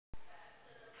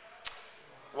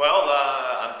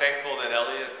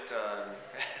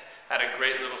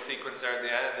great little sequence there at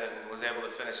the end and was able to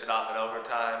finish it off in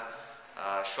overtime.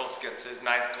 Schultz gets his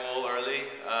 9th goal early,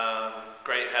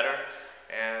 great header,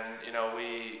 and you know,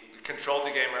 we controlled the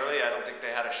game early. I don't think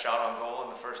they had a shot on goal in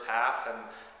the first half, and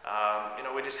you know,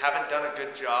 we just haven't done a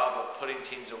good job of putting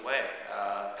teams away.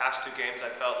 Past 2 games, I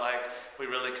felt like we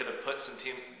really could have put some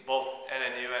teams, both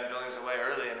NNU and Billings, away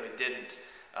early, and we didn't.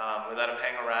 We let them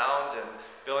hang around, and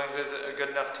Billings is a good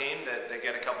enough team that they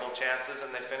get a couple of chances and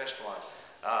they finished one.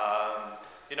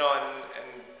 You know,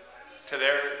 and to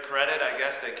their credit, I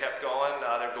guess, they kept going.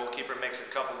 Their goalkeeper makes a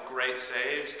couple great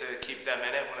saves to keep them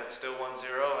in it when it's still 1-0,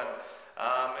 and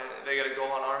they get a goal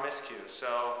on our miscue.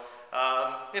 So,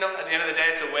 you know, at the end of the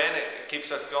day, it's a win. It keeps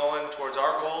us going towards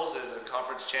our goals as a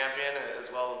conference champion,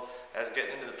 as well as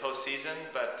getting into the postseason.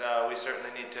 But we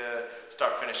certainly need to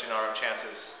start finishing our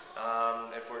chances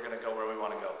if we're going to go where we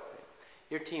want to go.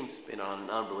 Your team's been on an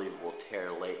unbelievable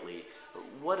tear lately.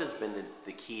 What has been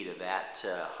the key to that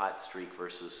hot streak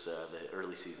versus the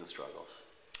early season struggles?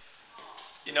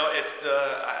 You know, it's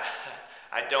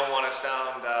I don't want to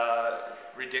sound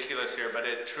ridiculous here, but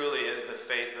it truly is the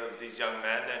faith of these young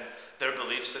men and their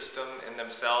belief system in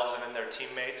themselves and in their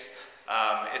teammates.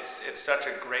 It's such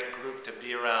a great group to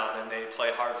be around, and they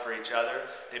play hard for each other.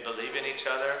 They believe in each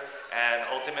other, and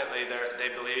ultimately they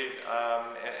believe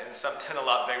in something a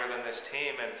lot bigger than this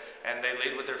team, and they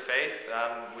lead with their faith.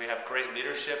 We have great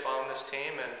leadership on this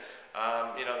team,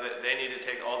 and you know, they need to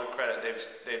take all the credit.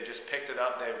 They've just picked it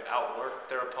up. They've outworked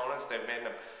their opponents. They've made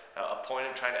a point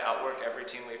of trying to outwork every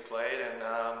team we've played, and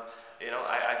you know,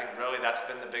 I think really that's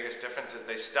been the biggest difference, is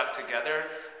they stuck together.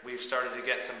 We've started to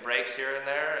get some breaks here and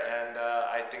there, and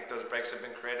I think those breaks have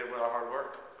been created with our hard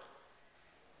work.